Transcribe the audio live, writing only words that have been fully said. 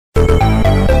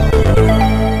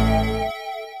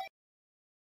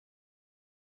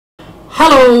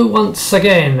Hello once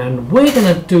again, and we're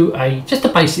going to do just a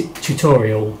basic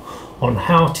tutorial on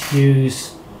how to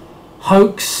use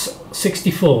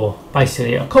Hoxs64,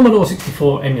 basically a Commodore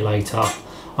 64 emulator.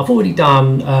 I've already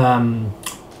done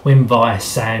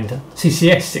WinVice and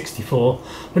CCS64,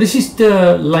 but this is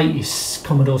the latest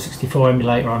Commodore 64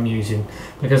 emulator I'm using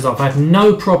because I've had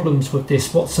no problems with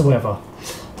this whatsoever.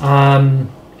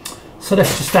 So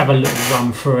let's just have a little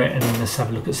run through it and let's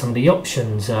have a look at some of the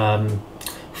options.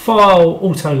 File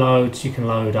auto loads, you can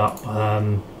load up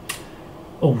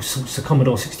all sorts of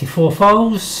Commodore 64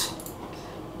 files.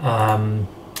 Hard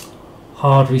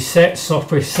reset,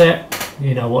 soft reset,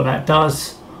 you know what that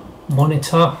does.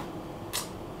 Monitor,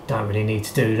 don't really need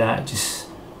to do that, just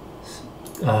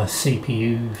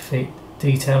CPU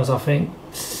details I think.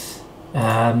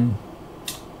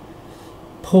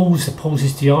 Pause, the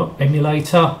pauses the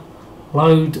emulator.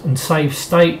 Load and save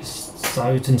states,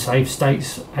 loads and save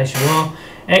states as you are.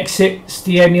 Exits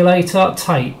the emulator.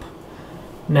 Tape.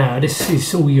 Now this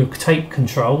is all your tape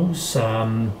controls.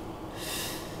 Load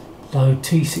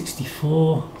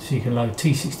T64, so you can load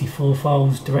T64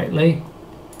 files directly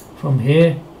from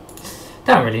here.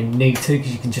 Don't really need to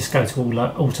because you can just go to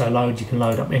auto load, you can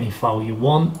load up any file you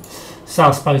want. So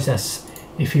I suppose that's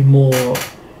if you're more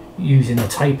using a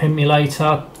tape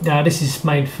emulator. Now this is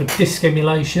made for disk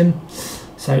emulation,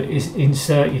 so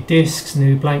insert your disks,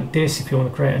 new blank disk if you want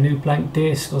to create a new blank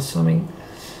disk or something.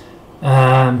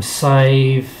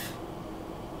 Save,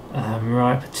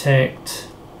 write, protect,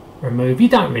 remove. You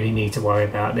don't really need to worry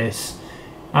about this,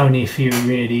 only if you're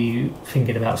really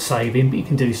thinking about saving, but you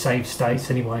can do save states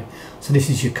anyway. So this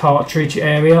is your cartridge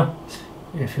area.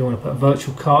 If you want to put a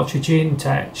virtual cartridge in,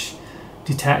 attach,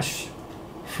 detach,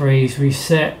 freeze,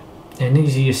 reset, and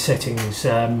these are your settings.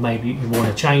 Maybe you want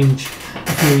to change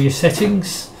a few of your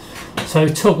settings. So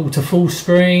toggle to full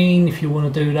screen if you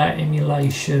want to do that.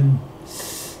 Emulation,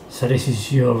 so this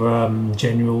is your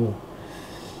general.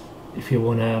 If you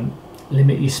want to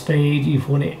limit your speed, you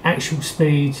want it actual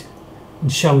speed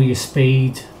and show your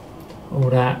speed, all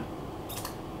that.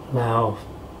 Allow,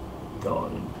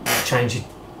 change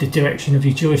the direction of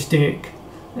your joystick.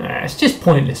 It's just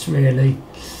pointless really.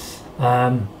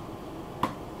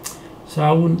 So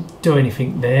I wouldn't do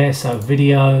anything there. So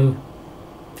video,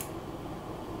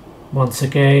 once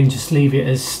again just leave it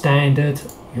as standard.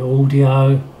 Your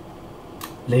audio,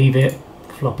 leave it.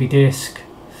 Floppy disk,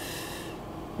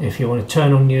 if you want to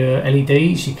turn on your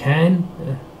LEDs you can.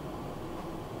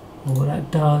 All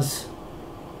that does,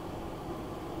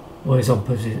 always on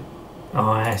position.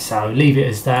 So leave it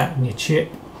as that. And your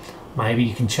chip, maybe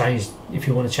you can change if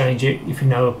you want to change it, if you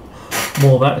know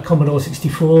more about the Commodore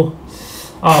 64.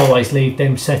 I always leave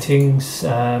them settings.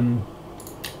 So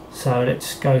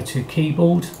let's go to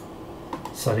keyboard,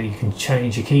 so that you can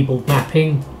change your keyboard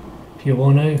mapping if you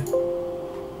want to.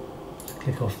 So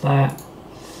click off that.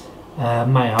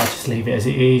 May I just leave it as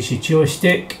it is. Your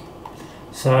joystick,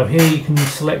 so here you can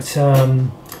select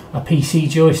a PC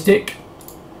joystick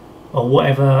or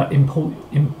whatever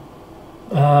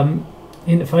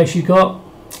interface you got.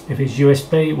 If it's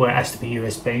USB, well it has to be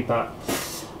USB, but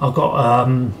I've got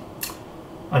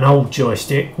an old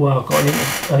joystick. Well, I've got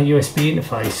a USB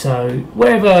interface, so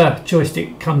whatever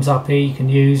joystick comes up here you can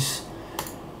use.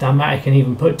 Don't matter, you can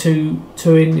even put two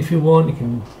in if you want. You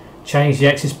can change the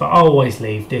axis, but I always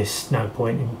leave this, no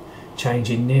point in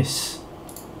changing this.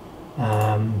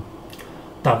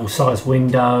 Double size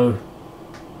window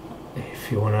if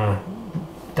you want to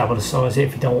double the size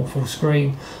if you don't want full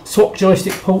screen. Swap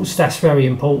joystick ports, that's very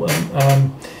important.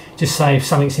 Just say if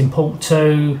something's in port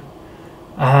 2,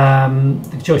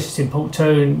 the joystick's in port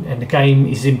 2 and the game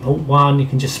is in port 1, you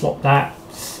can just swap that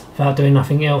without doing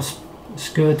nothing else. It's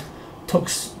good.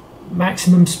 Talks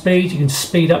maximum speed, you can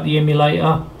speed up the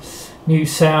emulator. Mute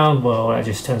sound, well that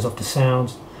just turns off the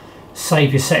sound.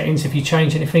 Save your settings if you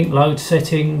change anything. Load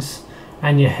settings,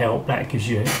 and your help, that gives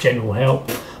you general help.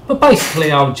 But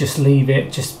basically I would just leave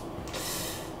it, just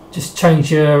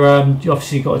change your you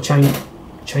obviously got to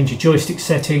change your joystick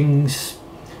settings.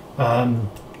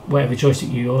 Whatever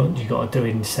joystick you want, you got to do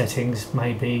in settings.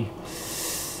 Maybe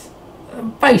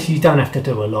basically you don't have to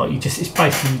do a lot. It's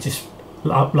basically you just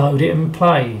upload it and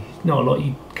play. Not a lot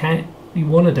you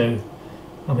want to do.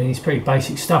 I mean, it's pretty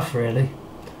basic stuff really.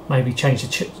 Maybe change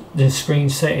the screen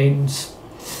settings,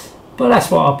 but that's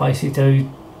what I basically do.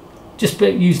 Just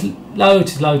use load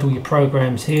to load all your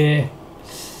programs here.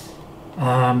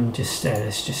 Let's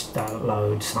just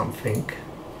download something.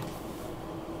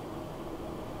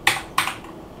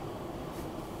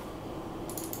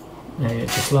 There,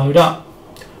 just load up.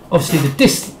 Obviously the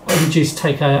disk images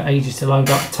take ages to load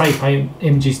up. Tape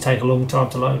images take a long time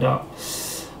to load up.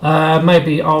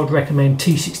 Maybe I would recommend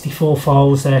T64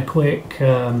 files, they're quick.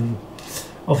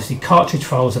 Obviously cartridge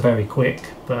files are very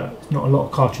quick, but not a lot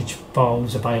of cartridge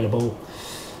files available.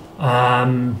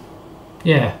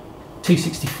 Yeah,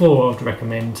 T64 I would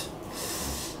recommend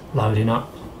loading up.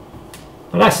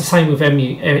 But that's the same with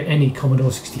any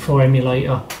Commodore 64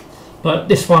 emulator. But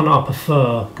this one I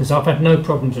prefer because I've had no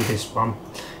problems with this one.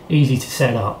 Easy to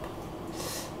set up.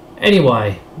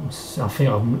 Anyway, I think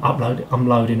I'm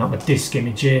loading up a disk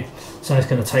image here, so it's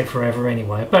going to take forever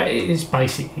anyway. But it is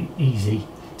basically easy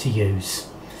to use.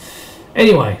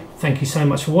 Anyway, thank you so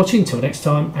much for watching. Till next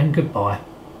time, and goodbye.